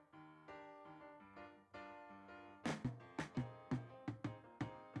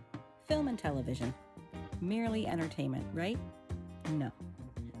film and television. Merely entertainment, right? No.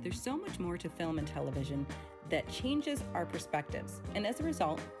 There's so much more to film and television that changes our perspectives. And as a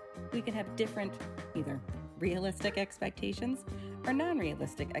result, we can have different, either realistic expectations or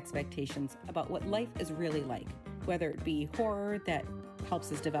non-realistic expectations about what life is really like. Whether it be horror that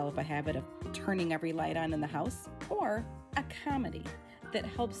helps us develop a habit of turning every light on in the house, or a comedy that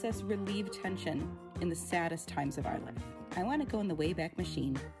helps us relieve tension in the saddest times of our life. I want to go in the Wayback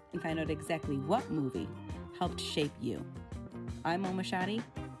Machine and find out exactly what movie helped shape you. I'm Oma Shadi,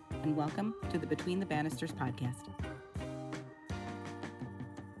 and welcome to the Between the Bannisters podcast.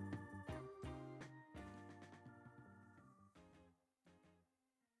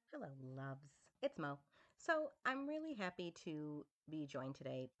 Hello, loves. It's Mo. So I'm really happy to be joined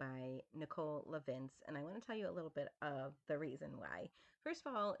today by Nicole Lovince, and I want to tell you a little bit of the reason why. First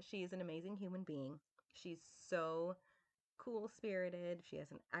of all, she's an amazing human being. She's so cool-spirited. She has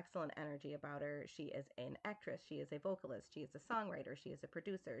an excellent energy about her. She is an actress. She is a vocalist. She is a songwriter. She is a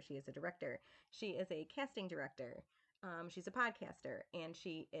producer. She is a director. She is a casting director. She's a podcaster, and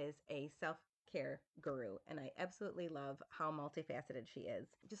she is a self-care guru. And I absolutely love how multifaceted she is.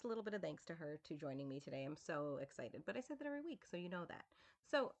 Just a little bit of thanks to her to joining me today. I'm so excited. But I said that every week, so you know that.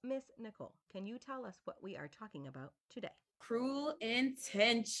 So, Miss Nicole, can you tell us what we are talking about today? Cruel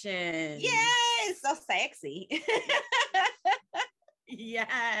Intentions. Yes, so sexy.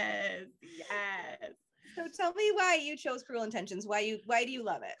 Yes. So tell me why you chose Cruel Intentions. Why do you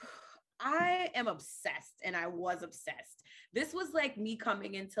love it? I am obsessed, and I was obsessed. This was like me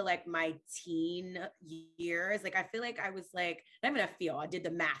coming into like my teen years. Like I feel like I was like, I did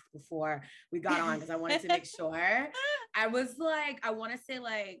the math before we got on because I wanted to make sure. I was like, I want to say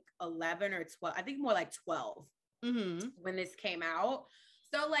like 11 or 12. I think more like 12 when this came out.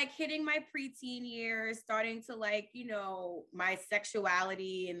 So like hitting my preteen years, starting to like, my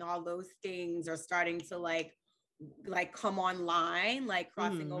sexuality and all those things are starting to like come online, like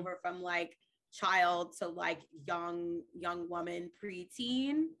crossing over from like child to like young woman,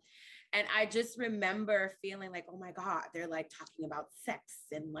 preteen. And I just remember feeling like, oh my God, they're like talking about sex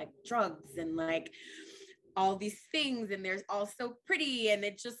and like drugs and like all these things, and there's also pretty, and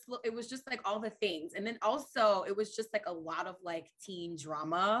it was just like all the things. And then also it was just like a lot of like teen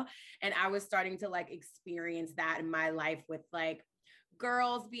drama, and I was starting to like experience that in my life with like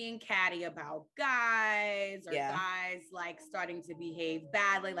girls being catty about guys, or guys like starting to behave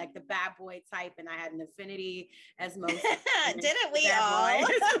badly, like the bad boy type, and I had an affinity as most didn't we all?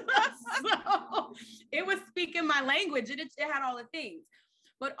 So it was speaking my language. It had all the things.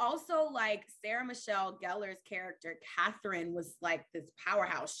 But also like Sarah Michelle Gellar's character, Catherine, was like this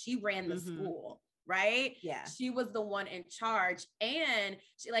powerhouse. She ran the school, right? Yeah. She was the one in charge. And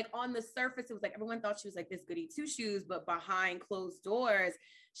she like on the surface, it was like everyone thought she was like this goody two shoes, but behind closed doors,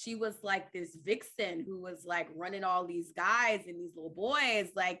 she was like this vixen who was like running all these guys and these little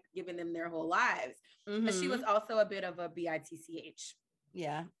boys, like giving them their whole lives. But she was also a bit of a bitch.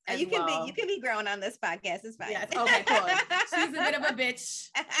 Yeah. You can be grown on this podcast. It's fine. Yes. Okay, cool. She's a bit of a bitch.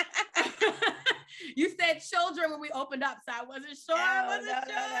 You said children when we opened up, so I wasn't sure.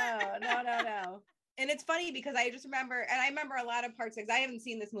 No. And it's funny because I just remember, and I remember a lot of parts, because I haven't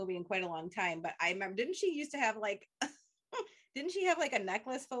seen this movie in quite a long time, but I remember, didn't she used to have like a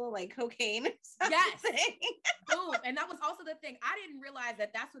necklace full of like cocaine or something? Yes. Boom. And that was also the thing. I didn't realize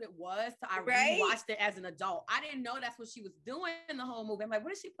that that's what it was till I rewatched it as an adult. I didn't know that's what she was doing in the whole movie. I'm like,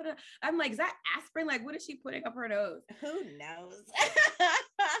 what is she putting? I'm like, is that aspirin? Like, what is she putting up her nose? Who knows?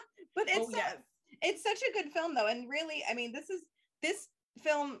 But it's such a good film though. And really, I mean, this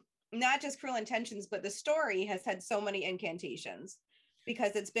film, not just Cruel Intentions, but the story has had so many incantations.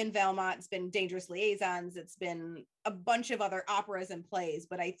 Because it's been Velma, it's been Dangerous Liaisons, it's been a bunch of other operas and plays.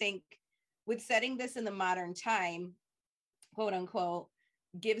 But I think with setting this in the modern time, quote unquote,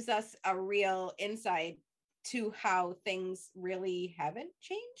 gives us a real insight to how things really haven't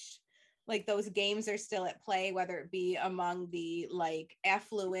changed. Like those games are still at play, whether it be among the like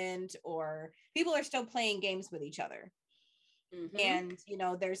affluent, or people are still playing games with each other. And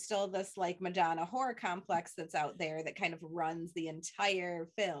there's still this like Madonna horror complex that's out there that kind of runs the entire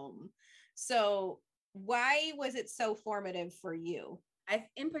film. So why was it so formative for you?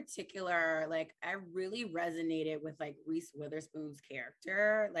 In particular, like I really resonated with like Reese Witherspoon's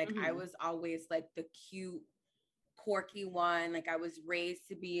character. Like I was always like the cute, quirky one. Like I was raised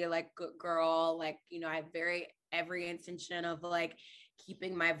to be like good girl. Like, I have every intention of like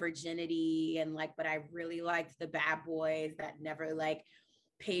keeping my virginity, and like, but I really liked the bad boys that never like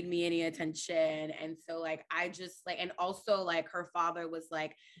paid me any attention. And so like, I just like, and also like her father was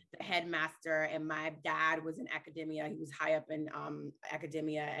like the headmaster and my dad was in academia. He was high up in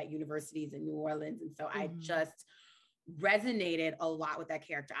academia at universities in New Orleans. And so I just resonated a lot with that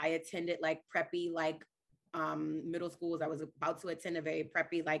character. I attended like preppy, like middle schools. I was about to attend a very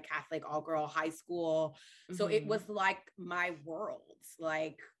preppy, like Catholic all girl high school. So it was like my world,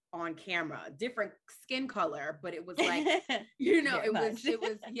 like on camera, different skin color, but it was like, you know, it was,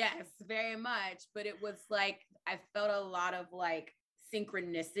 yes, very much. But it was like, I felt a lot of like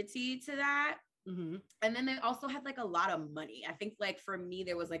synchronicity to that. And then they also had like a lot of money. I think like for me,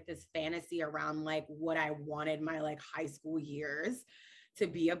 there was like this fantasy around like what I wanted my like high school years to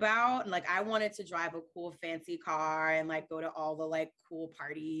be about. And like, I wanted to drive a cool fancy car and like go to all the like cool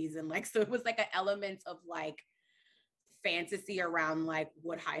parties. And like, so it was like an element of like fantasy around like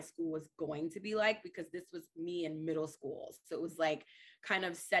what high school was going to be like, because this was me in middle school. So it was like kind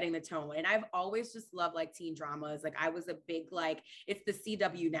of setting the tone. And I've always just loved like teen dramas. Like I was a big, like, it's the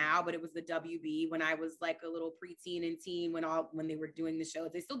CW now, but it was the WB when I was like a little preteen and teen when they were doing the shows.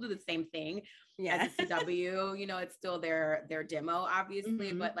 They still do the same thing as the CW, you know, it's still their demo,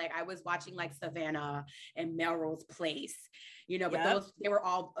 obviously. But like I was watching like Savannah and Melrose Place, you know, but they were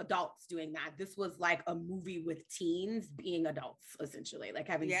all adults doing that. This was like a movie with teens being adults, essentially, like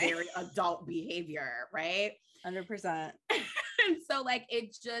having very adult behavior, right? 100%. And so like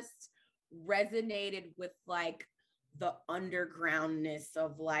it just resonated with like the undergroundness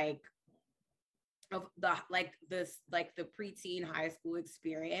of like of the like this like the preteen high school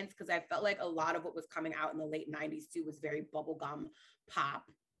experience, because I felt like a lot of what was coming out in the late 90s too was very bubblegum pop,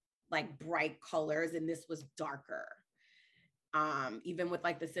 like bright colors, and this was darker. Even with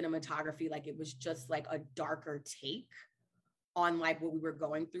like the cinematography, like it was just like a darker take on like what we were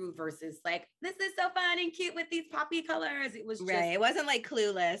going through versus like, this is so fun and cute with these poppy colors. It was just, it wasn't like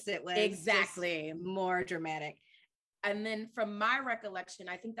Clueless. It was exactly more dramatic. And then from my recollection,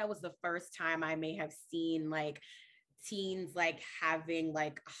 I think that was the first time I may have seen like teens like having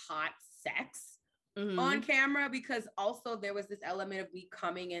like hot sex on camera, because also there was this element of me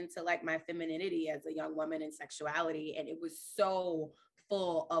coming into like my femininity as a young woman and sexuality, and it was so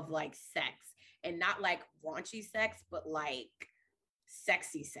full of like sex, and not like raunchy sex, but like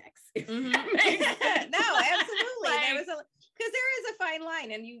sexy sex. No, absolutely. There was because there is a fine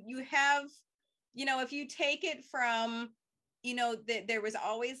line, and you have, you know, if you take it from, you know, there was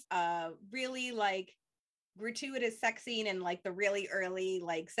always really like gratuitous sex scene in like the really early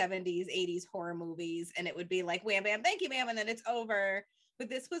like 70s 80s horror movies, and it would be like wham bam thank you ma'am, and then it's over. But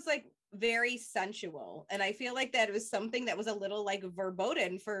this was like very sensual, and I feel like that was something that was a little like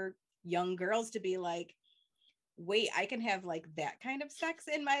verboten for young girls to be like, wait, I can have like that kind of sex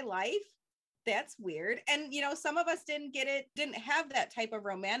in my life? That's weird. And you know, some of us didn't have that type of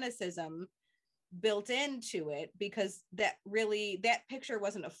romanticism built into it, because that picture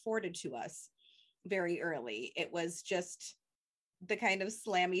wasn't afforded to us very early. It was just the kind of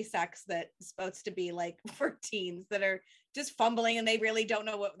slammy sex that's supposed to be like for teens that are just fumbling and they really don't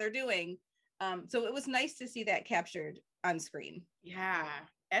know what they're doing. So it was nice to see that captured on screen. Yeah,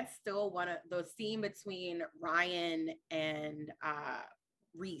 that's still one of the scene between Ryan and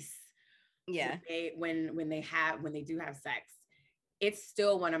Reese. Yeah, when they do have sex, it's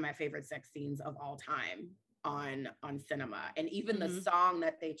still one of my favorite sex scenes of all time on cinema. And even the song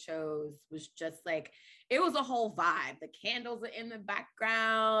that they chose was just like, it was a whole vibe. The candles are in the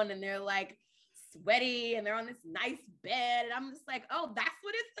background and they're like sweaty and they're on this nice bed, and I'm just like, oh, that's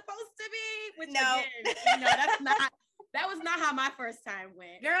what it's supposed to be. Which again, you know, that was not how my first time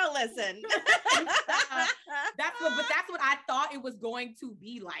went. Girl, listen. That's what I thought it was going to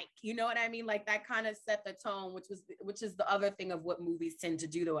be like. You know what I mean? Like that kind of set the tone, which is the other thing of what movies tend to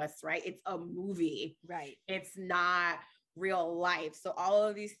do to us, right? It's a movie. Right. It's not real life. So all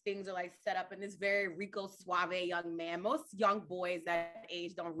of these things are like set up in this very Rico Suave young man. Most young boys that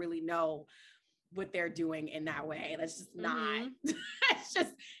age don't really know what they're doing in that way. That's just not, it's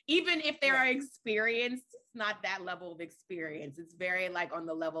just, even if they are experienced, it's not that level of experience. It's very like on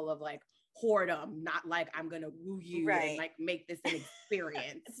the level of like whoredom, not like I'm going to woo you and like make this an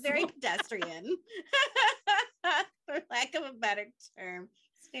experience. It's very pedestrian. For lack of a better term.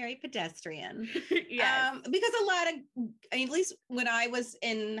 It's very pedestrian. Yes. Because a lot of, I mean, at least when I was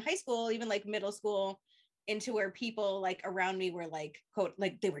in high school, even like middle school, into where people like around me were like, quote,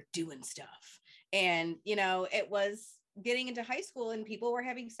 like they were doing stuff. And, you know, it was getting into high school and people were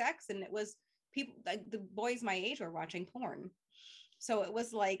having sex, and it was people like the boys my age were watching porn. So it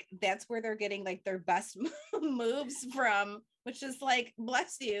was like, that's where they're getting like their best moves from, which is like,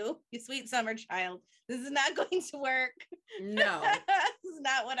 bless you, you sweet summer child. This is not going to work. No, This is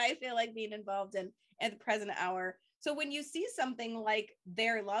not what I feel like being involved in at the present hour. So when you see something like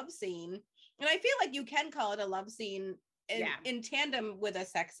their love scene, and I feel like you can call it a love scene in tandem with a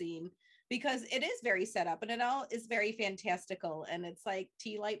sex scene, because it is very set up and it all is very fantastical. And it's like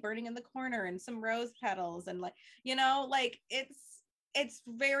tea light burning in the corner and some rose petals. And like, you know, like it's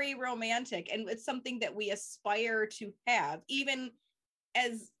very romantic. And it's something that we aspire to have. Even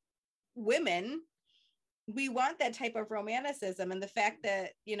as women, we want that type of romanticism. And the fact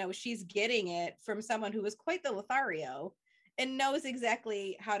that, you know, she's getting it from someone who is quite the Lothario and knows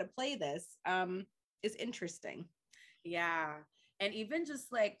exactly how to play this is interesting. Yeah. And even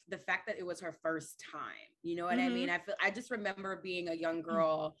just like the fact that it was her first time, you know what I mean? I just remember being a young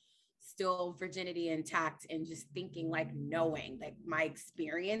girl, still virginity intact, and just thinking, like, knowing like my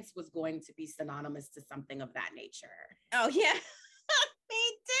experience was going to be synonymous to something of that nature. Oh yeah. Me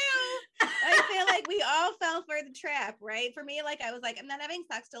too. I feel like we all fell for the trap, right? For me, like I was like, I'm not having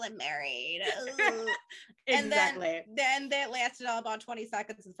sex till I'm married. Exactly. And then that lasted all about 20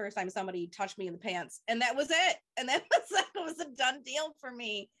 seconds the first time somebody touched me in the pants. And that was it. And that was a done deal for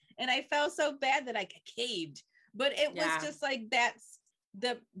me. And I felt so bad that I caved. But it was just like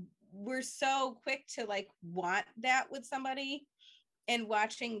we're so quick to like want that with somebody, and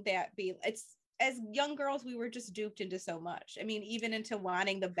watching that as young girls, we were just duped into so much. I mean, even into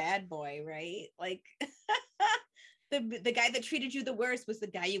wanting the bad boy, right? Like the guy that treated you the worst was the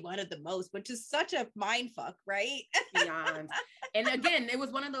guy you wanted the most, which is such a mind fuck, right? Beyond. And again, it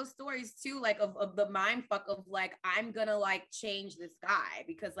was one of those stories too, like of the mind fuck of like, I'm gonna like change this guy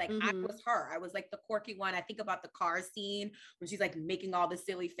because like I was her. I was like the quirky one. I think about the car scene when she's like making all the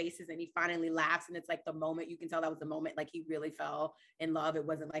silly faces and he finally laughs, and it's like the moment, you can tell that was the moment like he really fell in love. It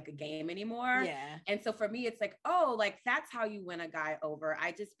wasn't like a game anymore. Yeah. And so for me, it's like, oh, like that's how you win a guy over.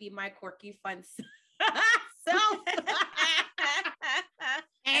 I just be my quirky fun self.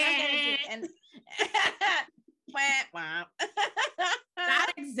 And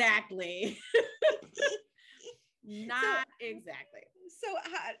not exactly. Not exactly. So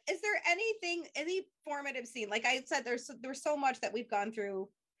is there any formative scene? Like I said, there's so much that we've gone through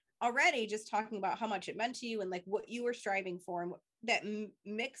already, just talking about how much it meant to you and like what you were striving for, and that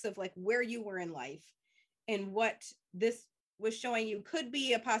mix of like where you were in life and what this was showing you could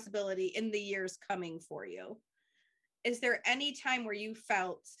be a possibility in the years coming for you. Is there any time where you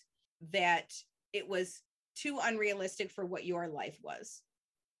felt that it was too unrealistic for what your life was?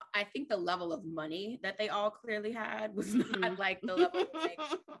 I think the level of money that they all clearly had was not like the level, like,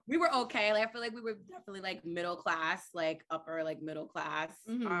 we were okay. Like, I feel like we were definitely like middle class, like upper, like middle class,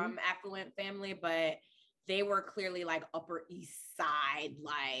 affluent family, but they were clearly like Upper East Side,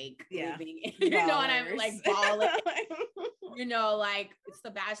 like living in, you know what I mean? Like balling. You know, like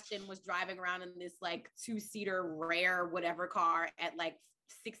Sebastian was driving around in this like 2-seater rare whatever car at like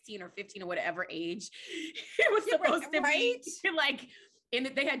 16 or 15 or whatever age it was supposed to be. Like,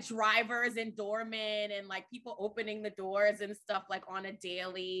 and they had drivers and doormen and like people opening the doors and stuff like on a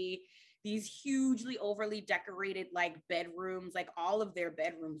daily. These hugely overly decorated like bedrooms, like all of their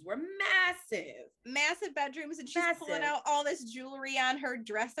bedrooms were massive bedrooms, and she's pulling out all this jewelry on her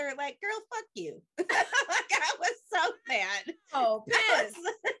dresser. Like, girl, fuck you. Like, I was so mad. Oh, pissed.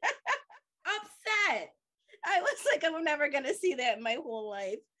 Upset. I was like, I'm never gonna see that in my whole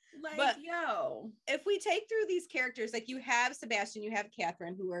life. Like, but if we take through these characters, like you have Sebastian, you have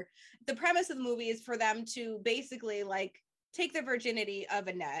Catherine, who are, the premise of the movie is for them to basically like take the virginity of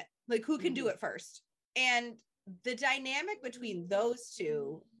Annette, like who can do it first. And the dynamic between those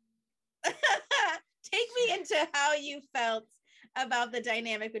two, take me into how you felt about the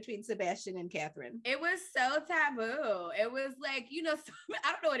dynamic between Sebastian and Catherine. It was so taboo. It was like, you know,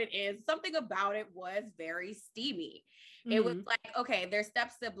 I don't know what it is. Something about it was very steamy. It was like, okay, they're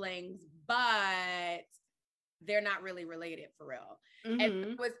step siblings, but they're not really related for real.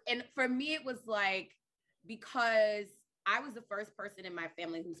 And for me, it was like, because I was the first person in my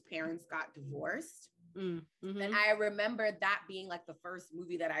family whose parents got divorced. And I remember that being like the first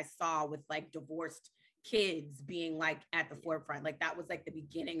movie that I saw with like divorced kids being like at the forefront. Like that was like the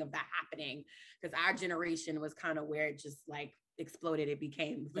beginning of that happening, because our generation was kind of where it just like exploded. It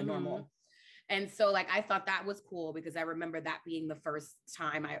became the normal. And so like, I thought that was cool, because I remember that being the first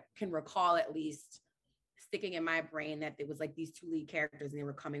time I can recall, at least, sticking in my brain that there was like these two lead characters and they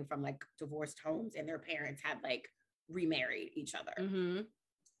were coming from like divorced homes and their parents had like remarried each other.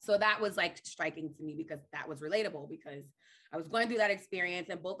 So that was like striking to me, because that was relatable, because I was going through that experience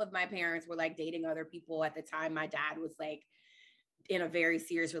and both of my parents were like dating other people at the time. My dad was like in a very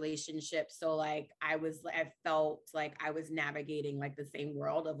serious relationship. So like, I felt like I was navigating like the same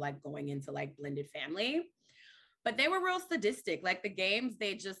world of like going into like blended family. But they were real sadistic. Like the games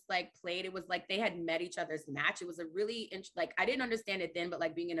they just like played, it was like they had met each other's match. It was a really like I didn't understand it then, but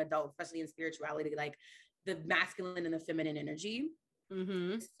like being an adult, especially in spirituality, like the masculine and the feminine energy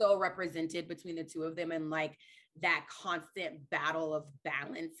so represented between the two of them, and like that constant battle of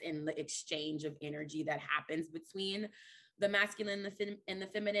balance and the exchange of energy that happens between the masculine and the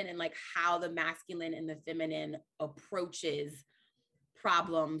feminine, and like how the masculine and the feminine approaches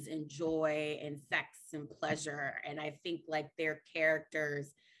problems and joy and sex and pleasure. And I think like their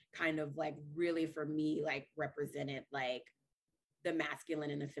characters kind of like really for me like represented like the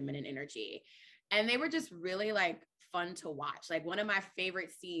masculine and the feminine energy. And they were just really like fun to watch. Like one of my favorite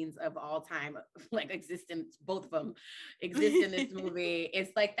scenes of all time, like existence, both of them exist in this movie.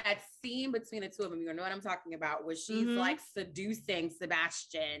 It's like that scene between the two of them. You know what I'm talking about, where she's like seducing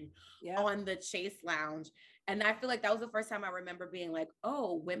Sebastian on the chase lounge. And I feel like that was the first time I remember being like,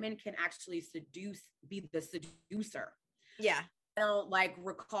 oh, women can actually be the seducer. Yeah. I don't like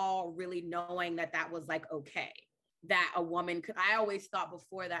recall really knowing that that was like, okay, that a woman could. I always thought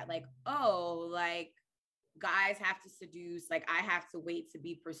before that, like, oh, like guys have to seduce, like I have to wait to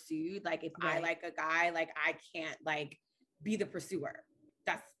be pursued. Like if I like a guy, like I can't like be the pursuer.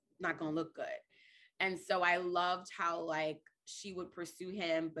 That's not gonna look good. And so I loved how like she would pursue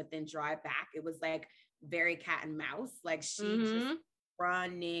him, but then drive back. It was like very cat and mouse. Like she just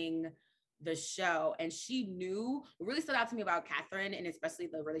running the show. And she knew, what really stood out to me about Catherine, and especially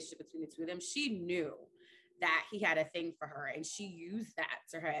the relationship between the two of them, she knew that he had a thing for her, and she used that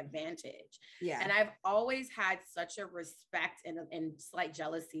to her advantage. Yeah. And I've always had such a respect and slight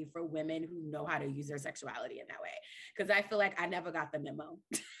jealousy for women who know how to use their sexuality in that way. Because I feel like I never got the memo.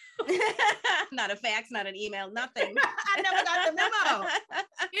 Not a fax, not an email, nothing. I never got the memo.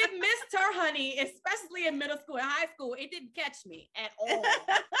 It missed her, honey, especially in middle school and high school. It didn't catch me at all.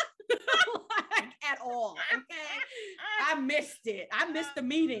 Like, at all. Okay. I missed it. I missed the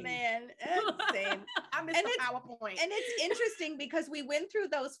meeting. Man, same. I missed the PowerPoint. And it's interesting because we went through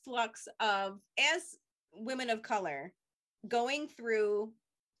those flux of, as women of color, going through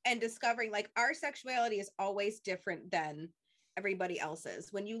and discovering like our sexuality is always different than everybody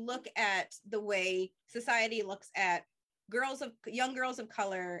else's. When you look at the way society looks at young girls of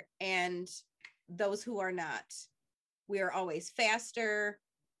color and those who are not, we are always faster.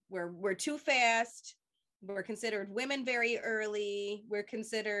 We're too fast. We're considered women very early. We're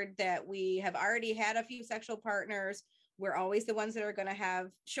considered that we have already had a few sexual partners. We're always the ones that are going to have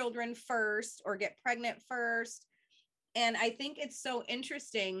children first or get pregnant first. And I think it's so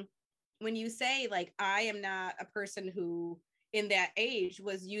interesting when you say, like, I am not a person who in that age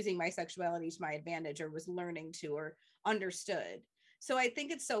was using my sexuality to my advantage or was learning to or understood. So I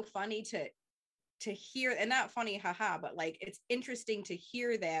think it's so funny to hear, and not funny, haha, but like, it's interesting to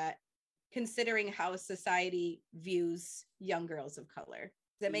hear that considering how society views young girls of color.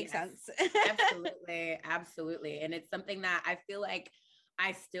 Does that make sense? Absolutely. Absolutely. And it's something that I feel like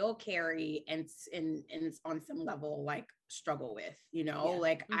I still carry and on some level, like struggle with, you know,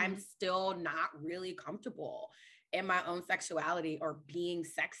 like I'm still not really comfortable in my own sexuality or being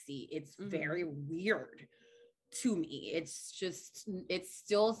sexy. It's very weird to me. It's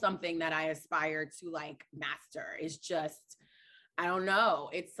still something that I aspire to like master. It's just, I don't know.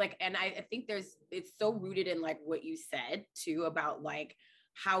 It's like, and I think it's so rooted in like what you said too, about like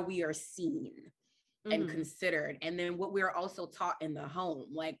how we are seen and considered. And then what we are also taught in the home.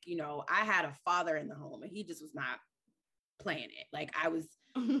 Like, you know, I had a father in the home and he just was not playing it. Like I was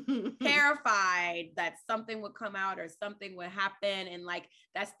terrified that something would come out or something would happen. And like,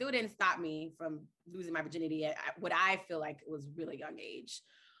 that still didn't stop me from losing my virginity at what I feel like it was really young age.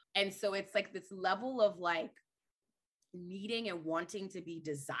 And so it's like this level of like needing and wanting to be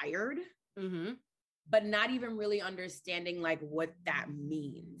desired, but not even really understanding like what that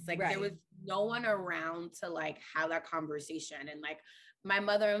means. Like there was no one around to like have that conversation. And like my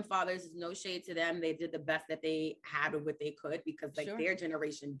mother and father's, no shade to them, they did the best that they had with what they could, because like their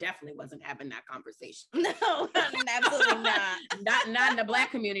generation definitely wasn't having that conversation. No, absolutely not. Not in the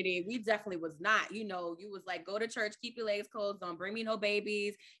Black community. We definitely was not. You know, you was like, go to church, keep your legs closed, don't bring me no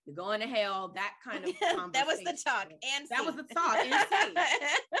babies, you're going to hell, that kind of conversation. That was the talk. And that was the talk. And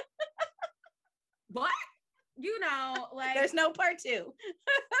but you know, like there's no part two.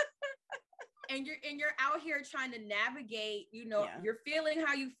 And you're out here trying to navigate, you know, you're feeling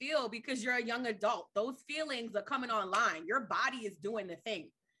how you feel because you're a young adult. Those feelings are coming online. Your body is doing the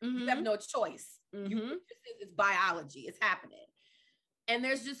thing. You have no choice. It's biology. It's happening. And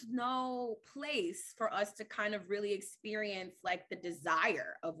there's just no place for us to kind of really experience like the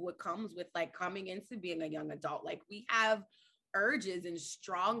desire of what comes with like coming into being a young adult. Like we have urges and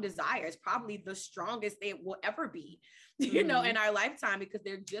strong desires, probably the strongest they will ever be, you know, in our lifetime, because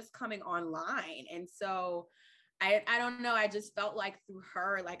they're just coming online. And so I don't know, I just felt like through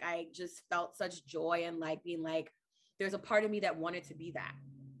her, like I just felt such joy and like being like, there's a part of me that wanted to be that.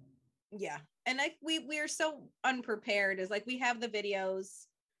 Yeah. And like we're so unprepared, is like we have the videos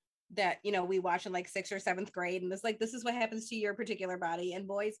that, you know, we watch in like 6th or 7th grade, and this is what happens to your particular body, and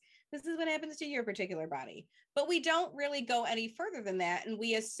boys, this is what happens to your particular body. But we don't really go any further than that, and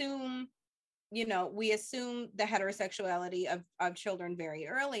we assume the heterosexuality of children very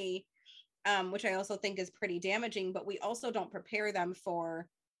early, which I also think is pretty damaging. But we also don't prepare them for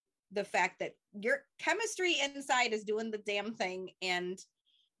the fact that your chemistry inside is doing the damn thing, and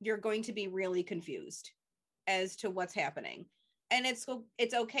you're going to be really confused as to what's happening. And it's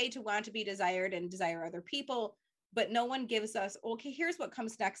okay to want to be desired and desire other people, but no one gives us, okay, here's what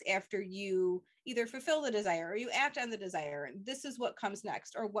comes next after you either fulfill the desire or you act on the desire. And this is what comes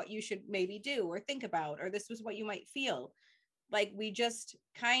next, or what you should maybe do or think about, or this was what you might feel. Like, we just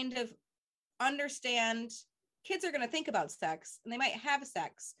kind of understand kids are going to think about sex and they might have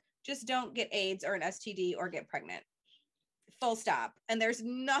sex, just don't get AIDS or an STD or get pregnant. Full stop. And there's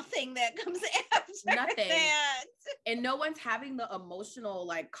nothing that comes after that. And no one's having the emotional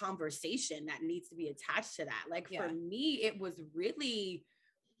like conversation that needs to be attached to that. Like for me, it was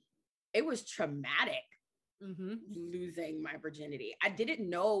traumatic losing my virginity. I didn't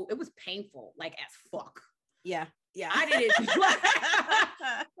know, it was painful, like as fuck. Yeah. I didn't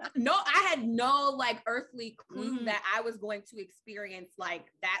I had no like earthly clue that I was going to experience like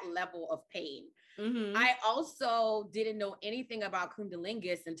that level of pain. I also didn't know anything about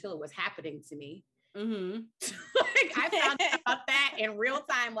cunnilingus until it was happening to me. Like I found out about that in real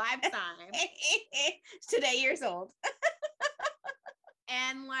time, live time. Today, years old.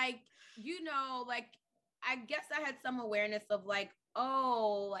 And like, you know, like, I guess I had some awareness of like,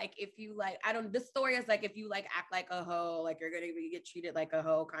 oh, like if you like, this story is like, if you like act like a hoe, like you're going to get treated like a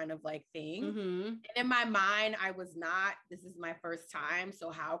hoe kind of like thing. And in my mind, I was not, this is my first time.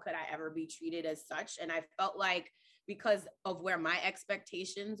 So how could I ever be treated as such? And I felt like, because of where my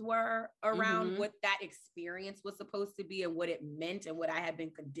expectations were around what that experience was supposed to be and what it meant and what I had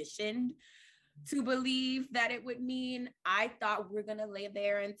been conditioned to believe that it would mean, I thought we're gonna lay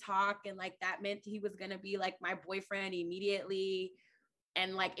there and talk, and like that meant he was gonna be like my boyfriend immediately,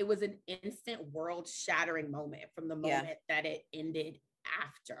 and like it was an instant world shattering moment from the moment that it ended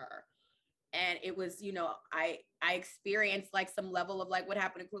after. And it was, you know, I experienced like some level of like what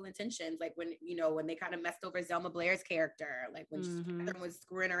happened in Cruel Intentions, like when, you know, when they kind of messed over Zelma Blair's character, like when Catherine was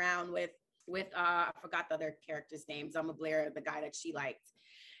screwing around with I forgot the other character's name, Zelma Blair, the guy that she liked.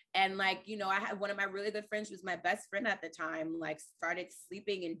 And like, you know, I had one of my really good friends, who was my best friend at the time, like started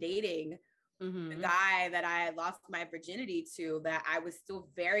sleeping and dating the guy that I had lost my virginity to, that I was still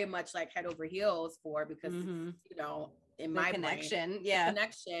very much like head over heels for, because, you know, in my connection,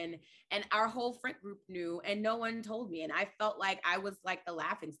 connection, and our whole friend group knew, and no one told me. And I felt like I was like the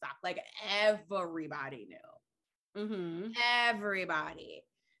laughing stock, like everybody knew, everybody.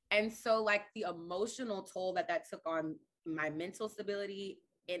 And so like the emotional toll that took on my mental stability,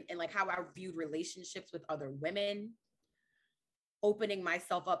 and like how I viewed relationships with other women, opening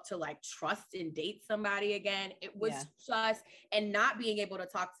myself up to like trust and date somebody again. It was just, and not being able to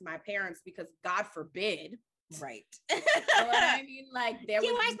talk to my parents because God forbid. Right. You know what I mean? Like you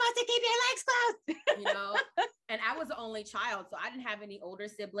were supposed to keep your legs closed. You know, and I was the only child, so I didn't have any older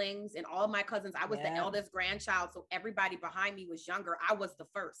siblings, and all of my cousins, I was the eldest grandchild. So everybody behind me was younger. I was the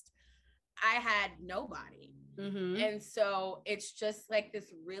first. I had nobody. And so it's just like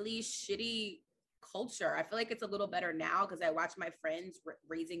this really shitty culture. I feel like it's a little better now because I watch my friends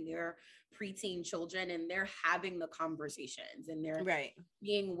raising their preteen children, and they're having the conversations, and they're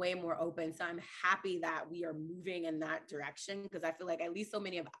being way more open. So I'm happy that we are moving in that direction, because I feel like at least so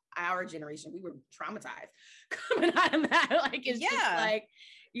many of our generation, we were traumatized coming out of that. Like, it's just like,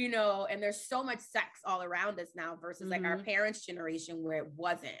 you know, and there's so much sex all around us now versus like our parents' generation where it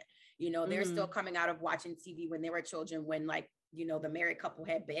wasn't. You know, they're still coming out of watching TV when they were children, when like, you know, the married couple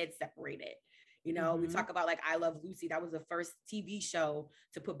had beds separated. You know, we talk about like I Love Lucy. That was the first TV show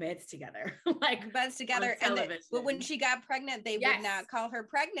to put beds together. Like beds together. But when she got pregnant, they would not call her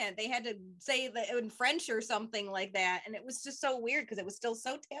pregnant. They had to say that in French or something like that. And it was just so weird because it was still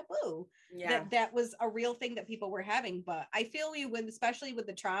so taboo. That was a real thing that people were having. But I feel you with, especially with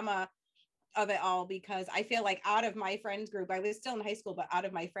the trauma of it all, because I feel like out of my friends group, I was still in high school, but out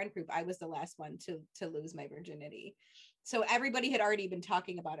of my friend group, I was the last one to lose my virginity. So everybody had already been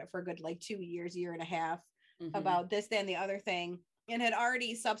talking about it for a good like 2 years, year and a half, about this, then the other thing, and had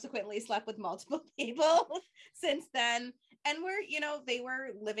already subsequently slept with multiple people since then. and were, you know, they were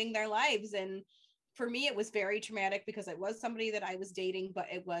living their lives. And for me, it was very traumatic because it was somebody that I was dating, but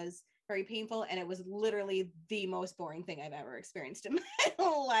it was very painful. And it was literally the most boring thing I've ever experienced in my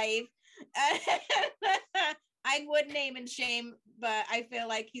life. I would name and shame, but I feel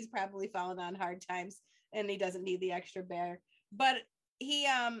like he's probably fallen on hard times and he doesn't need the extra bear. But he,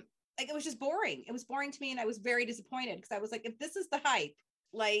 like, it was just boring. It was boring to me. And I was very disappointed because I was like, if this is the hype,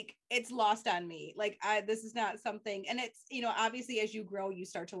 like, it's lost on me. Like, this is not something. And it's, you know, obviously as you grow, you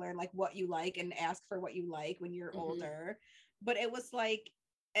start to learn like what you like and ask for what you like when you're older. But it was like,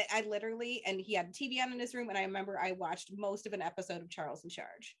 I literally, and he had TV on in his room. And I remember I watched most of an episode of Charles in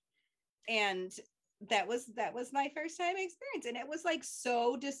Charge. And that was my first time experience. And it was like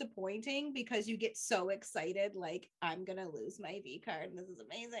so disappointing because you get so excited, like, I'm gonna lose my V card and this is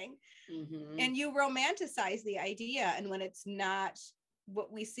amazing. And you romanticize the idea. And when it's not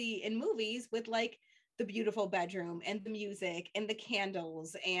what we see in movies with like the beautiful bedroom and the music and the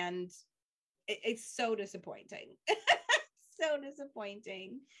candles, and it's so disappointing. So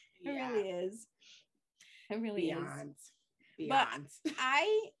disappointing. It really is. It really is. Beyond.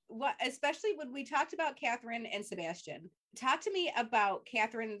 But especially when we talked about Catherine and Sebastian, talk to me about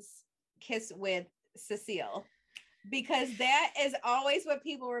Catherine's kiss with Cecile, because that is always what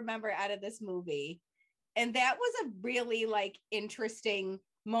people remember out of this movie. And that was a really like interesting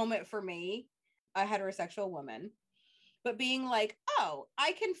moment for me, a heterosexual woman, but being like, oh,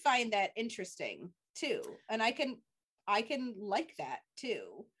 I can find that interesting too. And I can like that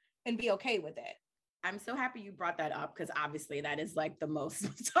too and be okay with it. I'm so happy you brought that up because obviously that is like the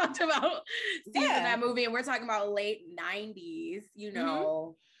most talked about scene in that movie. And we're talking about late 90s, you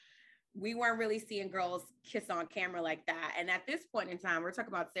know, we weren't really seeing girls kiss on camera like that. And at this point in time, we're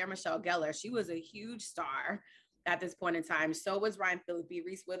talking about Sarah Michelle Gellar. She was a huge star at this point in time. So was Ryan Phillippe.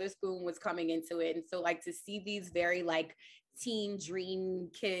 Reese Witherspoon was coming into it. And so like to see these very like teen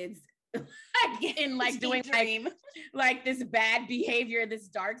dream kids like in like doing like this bad behavior, this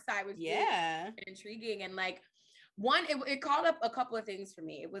dark side was really intriguing. And like one, it called up a couple of things for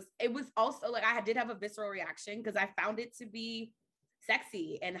me. It was also like I did have a visceral reaction because I found it to be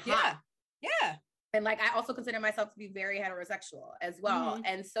sexy and hot. Yeah. And like I also consider myself to be very heterosexual as well.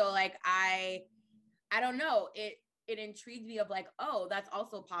 And so like I don't know, it intrigued me of like, oh, that's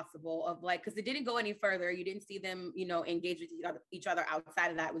also possible of like, because it didn't go any further. You didn't see them, you know, engage with each other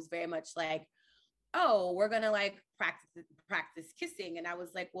outside of that. It was very much like, oh, we're gonna like practice kissing. And I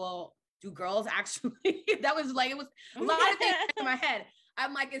was like, well, do girls actually? That was like, it was a lot of things in my head.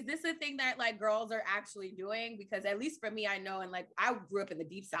 I'm like, is this a thing that like girls are actually doing? Because at least for me, I know, and like I grew up in the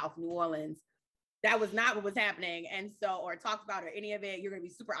deep South, New Orleans. That was not what was happening. And so, or talked about or any of it, you're going to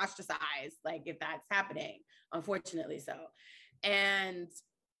be super ostracized. Like if that's happening, unfortunately so. And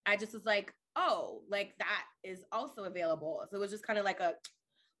I just was like, oh, like that is also available. So it was just kind of like a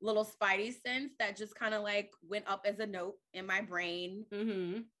little spidey sense that just kind of like went up as a note in my brain.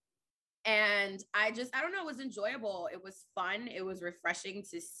 And I don't know, it was enjoyable. It was fun. It was refreshing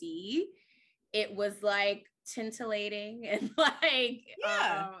to see. It was like tintillating and like,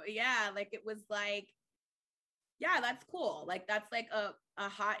 like it was like, yeah, that's cool. Like, that's like a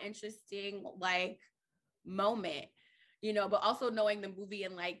hot, interesting, like moment, you know, but also knowing the movie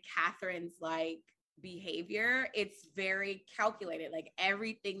and like Catherine's like behavior, it's very calculated. Like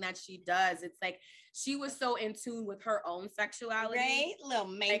everything that she does, it's like, she was so in tune with her own sexuality. Right? Little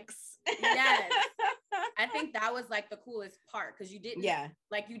minx. Like, yes. I think that was like the coolest part because you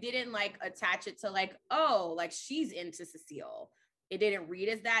didn't like attach it to like, oh, like she's into Cecile. It didn't read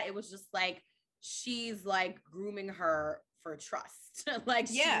as that. It was just like she's like grooming her for trust. Like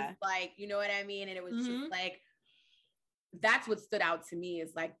she's like, you know what I mean? And it was just like, that's what stood out to me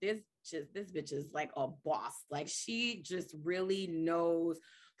is like this bitch is like a boss. Like she just really knows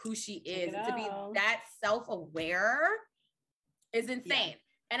who she is. And to be that self-aware is insane. Yeah.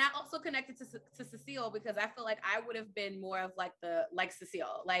 And I also connected to Cecile because I feel like I would have been more of like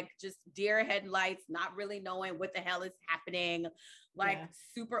Cecile, like just deer headlights, not really knowing what the hell is happening, like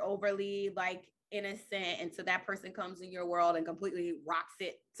super overly like innocent. And so that person comes in your world and completely rocks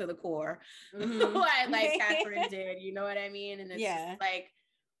it to the core. Like Catherine did, you know what I mean? And it's just like,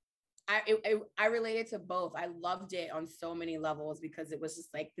 I related to both. I loved it on so many levels because it was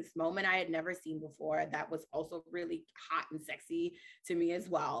just like this moment I had never seen before that was also really hot and sexy to me as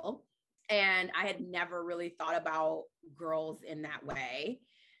well. And I had never really thought about girls in that way.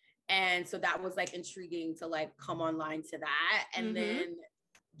 And so that was like intriguing to like come online to that. And then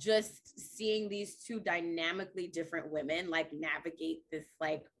just seeing these two dynamically different women like navigate this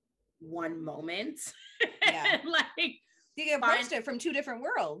like one moment. Like You approached it from two different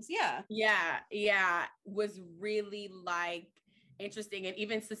worlds. Yeah. Yeah. Was really like interesting. And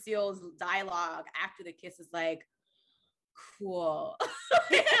even Cecile's dialogue after the kiss is like, cool.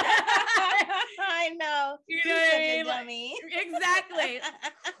 I know. You know what I mean? Dummy. Exactly.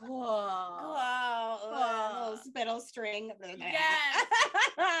 Cool. Little spittle string. Yes.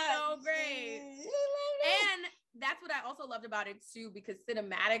 So great. And that's what I also loved about it too, because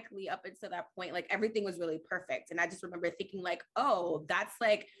cinematically up until that point, like everything was really perfect. And I just remember thinking like, oh, that's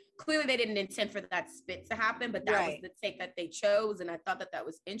like, clearly they didn't intend for that spit to happen, but that was the take that they chose. And I thought that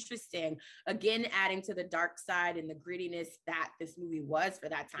was interesting. Again, adding to the dark side and the grittiness that this movie was for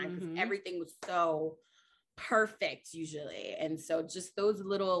that time, because everything was so perfect usually. And so just those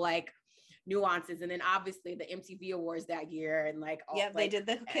little like nuances. And then obviously the MTV Awards that year and like all, they did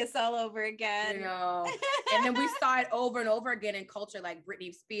the kiss all over again, you know. And then we saw it over and over again in culture, like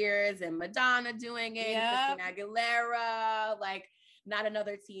Britney Spears and Madonna doing it, Christina Aguilera, like Not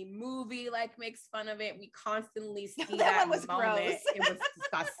Another Teen Movie like makes fun of it. We constantly see that one was moment. Gross. It was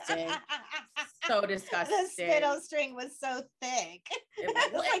disgusting. So disgusting. The spittle string was so thick.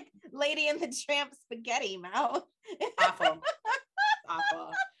 It was like Lady in the Tramp spaghetti mouth. Awful.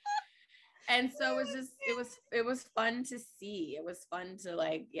 And so it was fun to see. It was fun to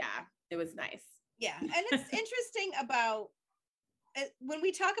like, it was nice. Yeah. And it's interesting about when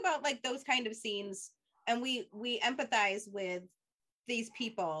we talk about like those kind of scenes and we empathize with these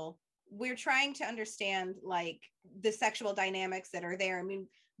people, we're trying to understand like the sexual dynamics that are there. I mean,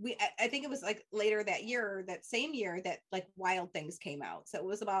 I think it was like later that same year that like Wild Things came out. So it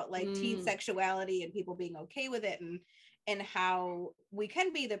was about like teen sexuality and people being okay with it and how we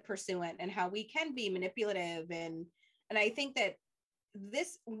can be the pursuant and how we can be manipulative. And I think that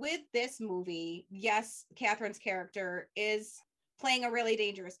with this movie, yes, Catherine's character is playing a really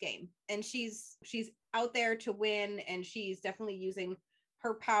dangerous game and she's out there to win and she's definitely using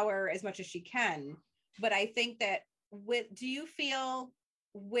her power as much as she can. But I think that do you feel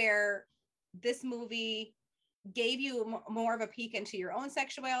where this movie gave you more of a peek into your own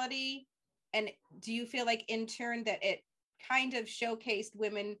sexuality? And do you feel like in turn that it kind of showcased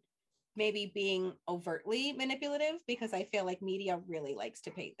women maybe being overtly manipulative? Because I feel like media really likes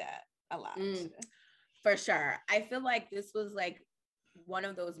to paint that a lot. For sure. I feel like this was like one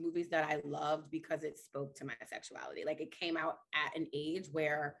of those movies that I loved because it spoke to my sexuality. Like it came out at an age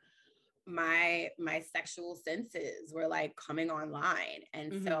where my sexual senses were like coming online.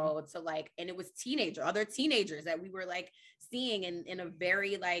 And so to like, and it was other teenagers that we were like seeing in a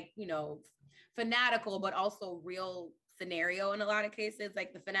very like, you know, fanatical, but also real scenario in a lot of cases.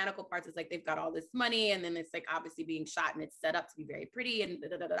 Like the fanatical parts is like they've got all this money and then it's like obviously being shot and it's set up to be very pretty and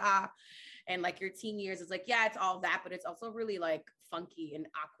and like your teen years is like, yeah, it's all that, but it's also really like funky and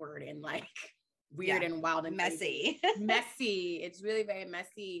awkward and like weird and wild and messy. Messy. It's really very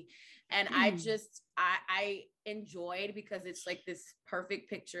messy. And I enjoyed because it's like this perfect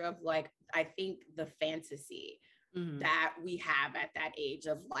picture of like, I think the fantasy that we have at that age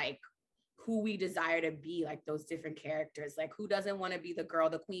of like who we desire to be, like those different characters. Like who doesn't want to be the girl,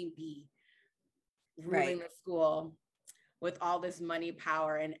 the queen bee, ruling the school with all this money,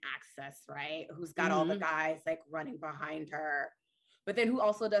 power, and access, right? Who's got all the guys like running behind her. But then who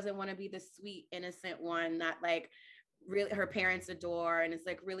also doesn't want to be the sweet, innocent one that like really her parents adore and is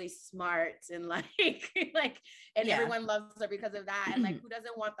like really smart and like and everyone loves her because of that. And like who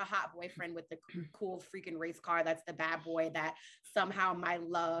doesn't want the hot boyfriend with the cool freaking race car that's the bad boy that somehow my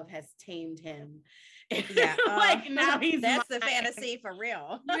love has tamed him. Like now that's the fantasy for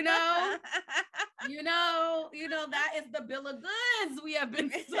real. you know that is the bill of goods we have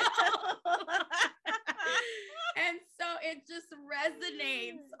been sold. And so it just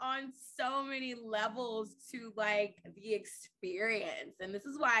resonates on so many levels to like the experience. And this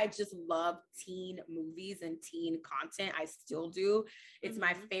is why I just love teen movies and teen content. I still do. It's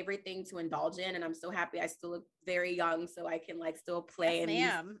my favorite thing to indulge in. And I'm so happy I still look very young so I can like still play in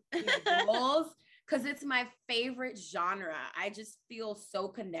these roles. Because it's my favorite genre. I just feel so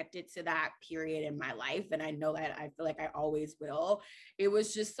connected to that period in my life. And I know that I feel like I always will. It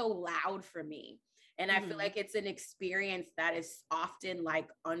was just so loud for me. And I feel like it's an experience that is often like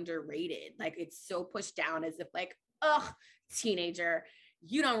underrated. Like it's so pushed down as if like, oh, teenager,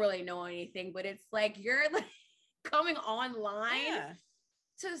 you don't really know anything. But it's like you're like coming online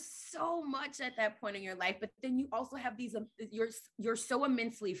to so much at that point in your life. But then you also have these, you're so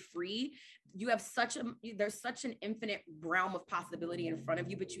immensely free. You have there's such an infinite realm of possibility in front of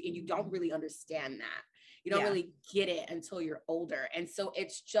you, but you don't really understand that. You don't really get it until you're older. And so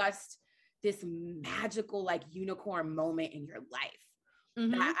it's just this magical like unicorn moment in your life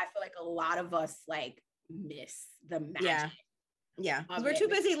that I feel like a lot of us like miss the magic. Yeah. Yeah, because we're too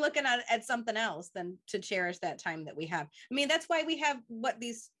busy looking at something else than to cherish that time that we have. I mean, that's why we have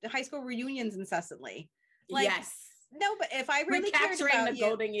these high school reunions incessantly. Like, yes. No, but if I really cared about the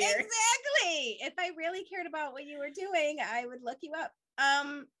golden years, exactly. If I really cared about what you were doing, I would look you up.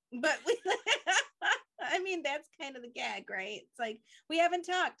 But I mean, that's kind of the gag, right? It's like we haven't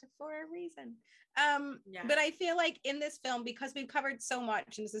talked for a reason. But I feel like in this film, because we've covered so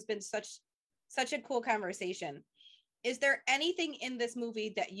much, and this has been such a cool conversation. Is there anything in this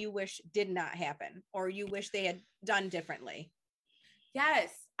movie that you wish did not happen or you wish they had done differently?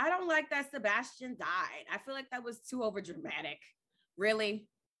 Yes. I don't like that Sebastian died. I feel like that was too overdramatic. Really?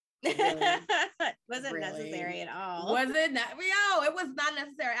 Wasn't necessary at all. Was it not? No, it was not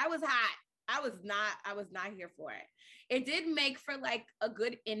necessary. I was hot. I was not here for it. It did make for like a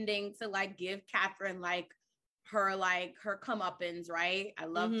good ending to like give Catherine like her comeuppance, right? I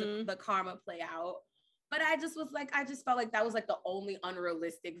love the karma play out. But I just felt like that was like the only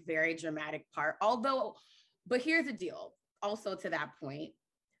unrealistic, very dramatic part. But here's the deal. Also to that point,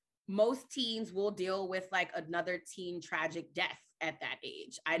 most teens will deal with like another teen tragic death at that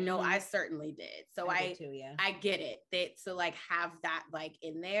age. I know I certainly did. So I get it. To like have that like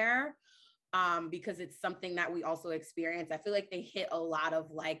in there because it's something that we also experience. I feel like they hit a lot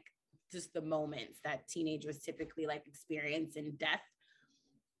of like just the moments that teenagers typically like experience in death.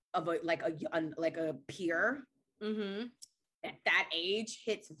 Of a peer at that age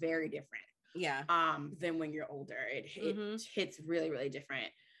hits very different than when you're older. It hits really, really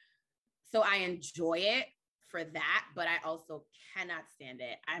different. So I enjoy it for that, but I also cannot stand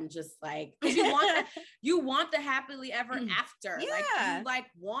it. I'm just like, you want the happily ever after. Like you like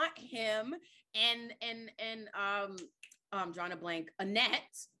want him and drawing a blank, Annette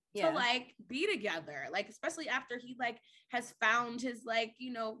to like be together, like especially after he like has found his like, you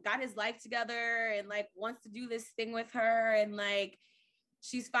know, got his life together and like wants to do this thing with her and like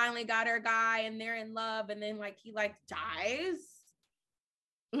she's finally got her guy and they're in love and then like he like dies.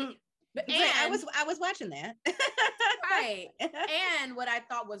 But I was watching that. Right. And what I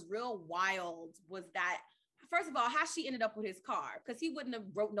thought was real wild was that first of all, how she ended up with his car, because he wouldn't have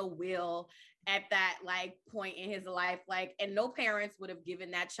wrote no will at that like point in his life, like, and no parents would have given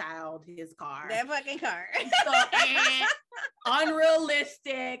that child his car. That fucking car. So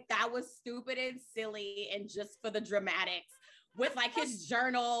unrealistic. That was stupid and silly and just for the dramatics with like his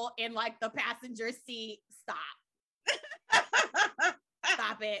journal in like the passenger seat. Stop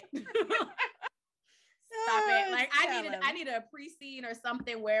it. Stop it. Like I needed a pre-scene or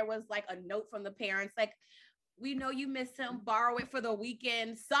something where it was like a note from the parents, like, we know you miss him, borrow it for the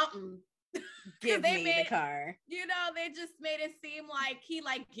weekend, something. Give me the car. You know, they just made it seem like he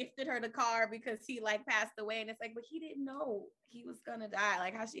like gifted her the car because he like passed away. And it's like, but he didn't know he was gonna die.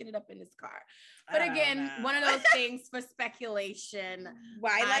 Like how she ended up in his car. But again, one of those things for speculation.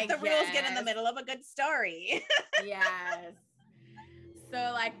 Why let the rules get in the middle of a good story? Yes.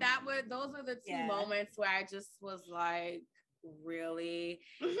 So like those were the two moments where I just was like, really?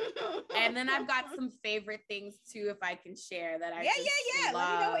 And then I've got some favorite things too, if I can share that I love.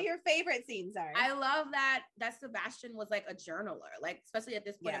 Let me know what your favorite scenes are. I love that Sebastian was like a journaler, like especially at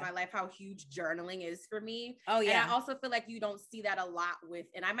this point in my life, how huge journaling is for me. And I also feel like you don't see that a lot with,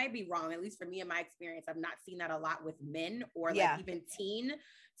 and I might be wrong, at least for me in my experience, I've not seen that a lot with men or like even teen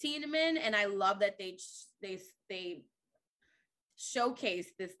men. And I love that they showcase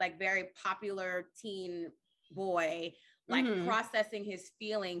this like very popular teen boy like processing his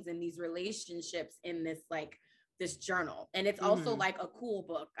feelings in these relationships in this journal. And it's also like a cool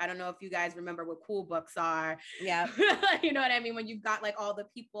book. I don't know if you guys remember what cool books are. Yeah. You know what I mean? When you've got like all the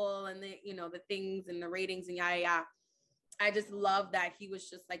people and the, you know, the things and the ratings and yada, yada. I just love that he was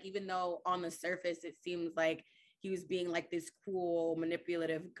just like, even though on the surface, it seems like he was being like this cool,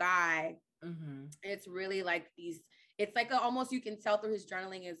 manipulative guy. It's really like it's like almost you can tell through his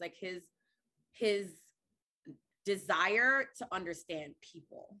journaling is like his desire to understand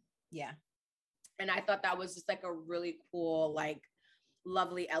people. Yeah. And I thought that was just like a really cool, like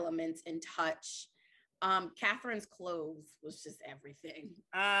lovely element and touch. Catherine's clothes was just everything.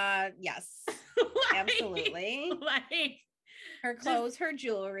 Yes. Absolutely. Like her clothes, her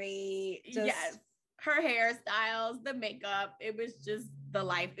jewelry. Yes. Her hairstyles, the makeup, it was just the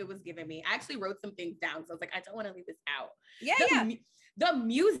life it was giving me. I actually wrote some things down. So I was like, I don't want to leave this out. The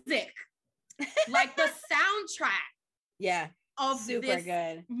music. Like the soundtrack of super this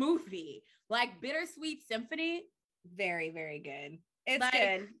good movie, like Bittersweet Symphony, very, very good. It's like,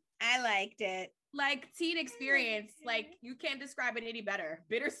 good. I liked it. Like teen experience, like you can't describe it any better.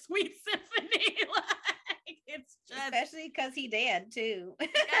 Bittersweet Symphony, like It's just, especially because he dead too.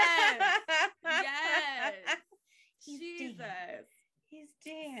 Yes. Yes. Jesus. Dead. He's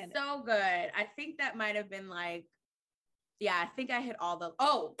dead. So good. I think that might have been like, yeah, I think I hit all the,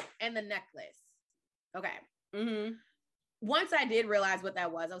 and the necklace. Okay. Mm-hmm. Once I did realize what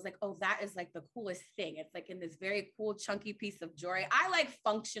that was, I was like, oh, that is like the coolest thing. It's like in this very cool, chunky piece of jewelry. I like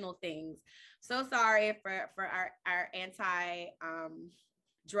functional things. So sorry for our anti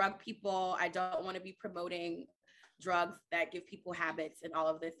drug people. I don't want to be promoting drugs that give people habits and all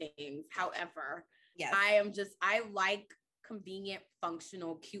of the things. However, yes. I like convenient,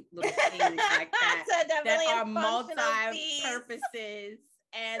 functional, cute little things like that that are multi-purposes.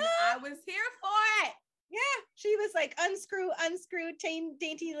 And I was here for it. Yeah, she was like, unscrew,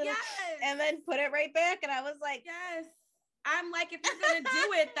 dainty little, and then put it right back. And I was like, yes. I'm like, if you're gonna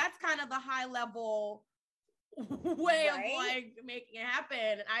do it, that's kind of the high level way of like making it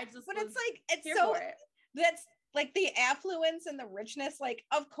happen. But it's like, it's so, that's like the affluence and the richness, like,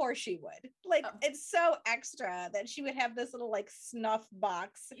 of course she would. Like, it's so extra that she would have this little like snuff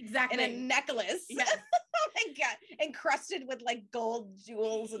box and a necklace. Yes. Oh my God, encrusted with like gold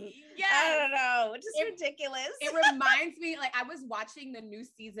jewels and I don't know, just ridiculous. It reminds me, like, I was watching the new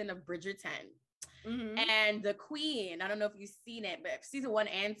season of Bridgerton. Mm-hmm. And the queen, I don't know if you've seen it, but season 1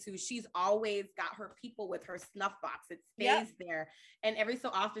 and 2, she's always got her people with her snuff box. It stays there. And every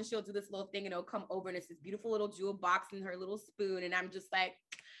so often she'll do this little thing and it'll come over and it's this beautiful little jewel box and her little spoon. And I'm just like,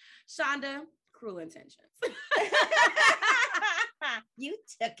 Shonda, cruel intentions. You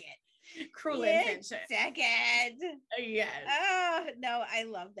took it. Cruel intention. Second. Yes. Oh no, I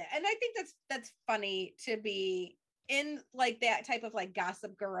love that. And I think that's funny to be in like that type of like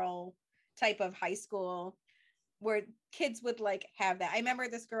Gossip Girl type of high school where kids would like have that. I remember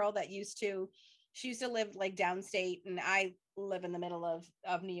this girl that she used to live like downstate, and I live in the middle of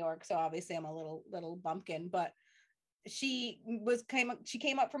New York, so obviously I'm a little bumpkin, but she came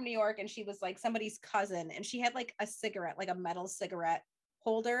up from New York, and she was like somebody's cousin, and she had like a cigarette, like a metal cigarette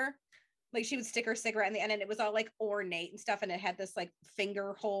holder. Like she would stick her cigarette in the end, and it was all like ornate and stuff, and it had this like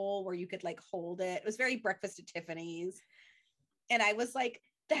finger hole where you could like hold it. It was very Breakfast at Tiffany's. And I was like,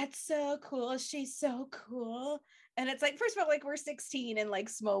 that's so cool. She's so cool. And it's like, first of all, like we're 16 and like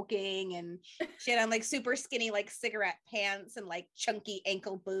smoking, and she had on like super skinny like cigarette pants and like chunky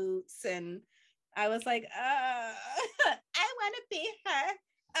ankle boots. And I was like, I want to be her.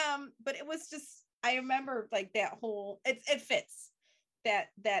 But it was just, I remember like that whole, it fits.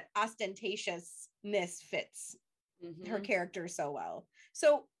 That ostentatiousness fits her character so well.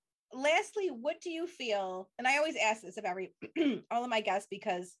 So lastly, what do you feel, and I always ask this of all of my guests,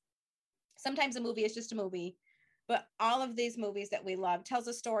 because sometimes a movie is just a movie, but all of these movies that we love tells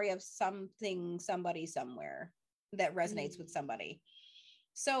a story of something, somebody, somewhere that resonates with somebody.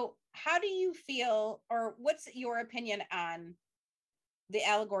 So how do you feel, or what's your opinion on the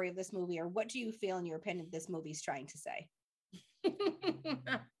allegory of this movie, or what do you feel in your opinion this movie's trying to say?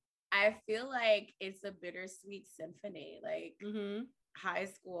 I feel like it's a bittersweet symphony. Like high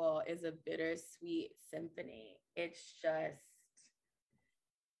school is a bittersweet symphony. It's just,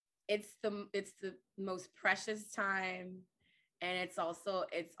 it's the most precious time, and it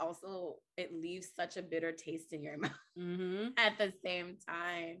leaves such a bitter taste in your mouth at the same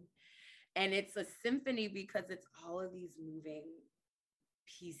time. And it's a symphony because it's all of these moving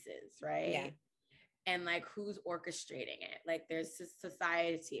pieces, right? Yeah. And like, who's orchestrating it? Like, there's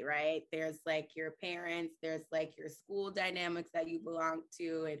society, right? There's like your parents, there's like your school dynamics that you belong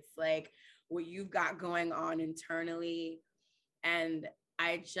to. It's like what you've got going on internally. And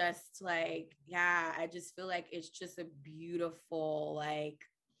I just like, I just feel like it's just a beautiful like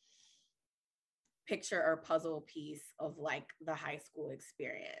picture or puzzle piece of like the high school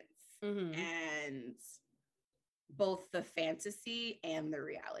experience. And both the fantasy and the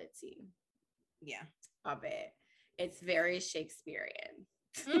reality of it. It's very Shakespearean.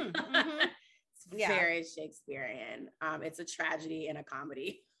 It's very Shakespearean. It's a tragedy and a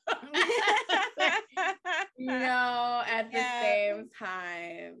comedy. At the same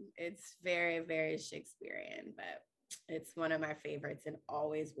time, it's very, very Shakespearean, but it's one of my favorites and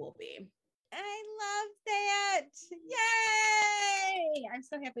always will be. I love that. Yay! I'm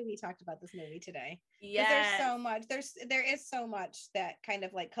so happy we talked about this movie today. Because there's so much, there is so much that kind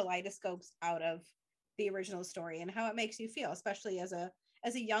of like kaleidoscopes out of the original story and how it makes you feel, especially as a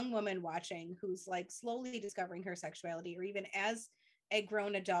young woman watching who's like slowly discovering her sexuality, or even as a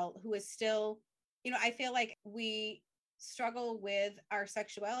grown adult who is still, I feel like we struggle with our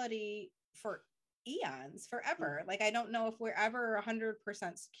sexuality for eons, forever. Like, I don't know if we're ever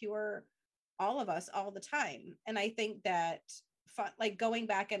 100% secure, all of us, all the time. And I think that like going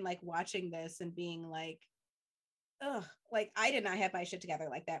back and like watching this and being like, ugh, like I did not have my shit together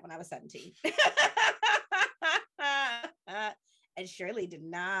like that when I was 17. I surely did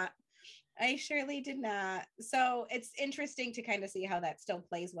not. I surely did not. So it's interesting to kind of see how that still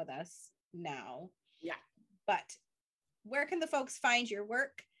plays with us now. Yeah. But where can the folks find your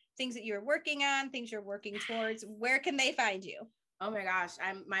work, things that you're working on, things you're working towards? Where can they find you? Oh my gosh,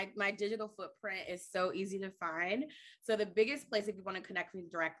 my digital footprint is so easy to find. So the biggest place if you want to connect with me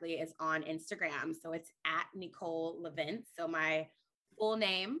directly is on Instagram. So it's at Nicole Lovince. So my full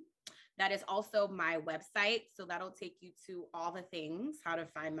name. That is also my website. So that'll take you to all the things, how to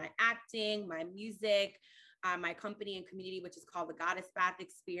find my acting, my music, my company and community, which is called the Goddess Bath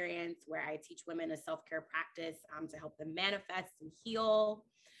Experience, where I teach women a self-care practice to help them manifest and heal.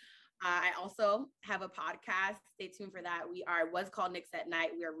 I also have a podcast. Stay tuned for that. Was called Nyx at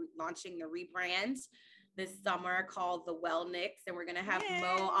Night. We are launching the rebrand this summer called The Well Nyx, and we're gonna have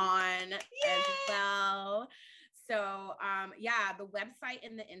Mo on as well. So yeah, the website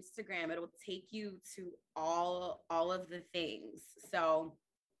and the Instagram, it'll take you to all of the things. So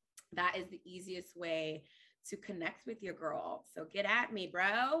that is the easiest way to connect with your girl. So get at me,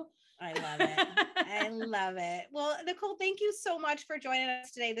 bro. I love it. I love it. Well, Nicole, thank you so much for joining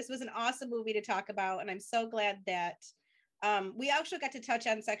us today. This was an awesome movie to talk about. And I'm so glad that we actually got to touch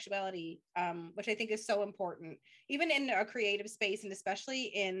on sexuality, which I think is so important, even in a creative space, and especially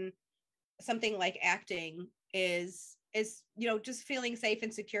in something like acting is, you know, just feeling safe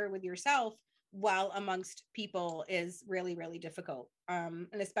and secure with yourself while amongst people is really, really difficult. And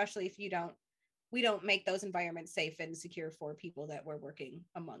especially if we don't make those environments safe and secure for people that we're working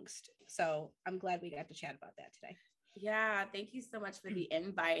amongst. So I'm glad we got to chat about that today. Yeah, thank you so much for the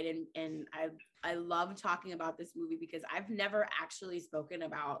invite. And I love talking about this movie because I've never actually spoken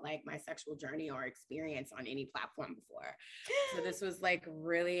about like my sexual journey or experience on any platform before. So this was like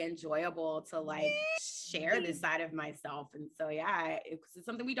really enjoyable to like share this side of myself. And so yeah, it's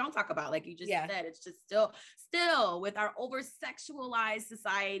something we don't talk about. Like you just said, it's just still with our over sexualized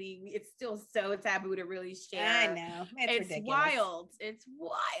society, it's still so taboo to really share. I know. It's ridiculous. Wild. It's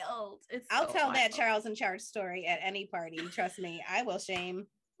wild. I'll tell wild. That Charles in Charge story at any party. Trust me, I will shame.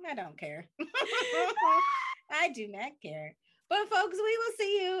 I don't care. I do not care. But folks, we will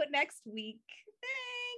see you next week.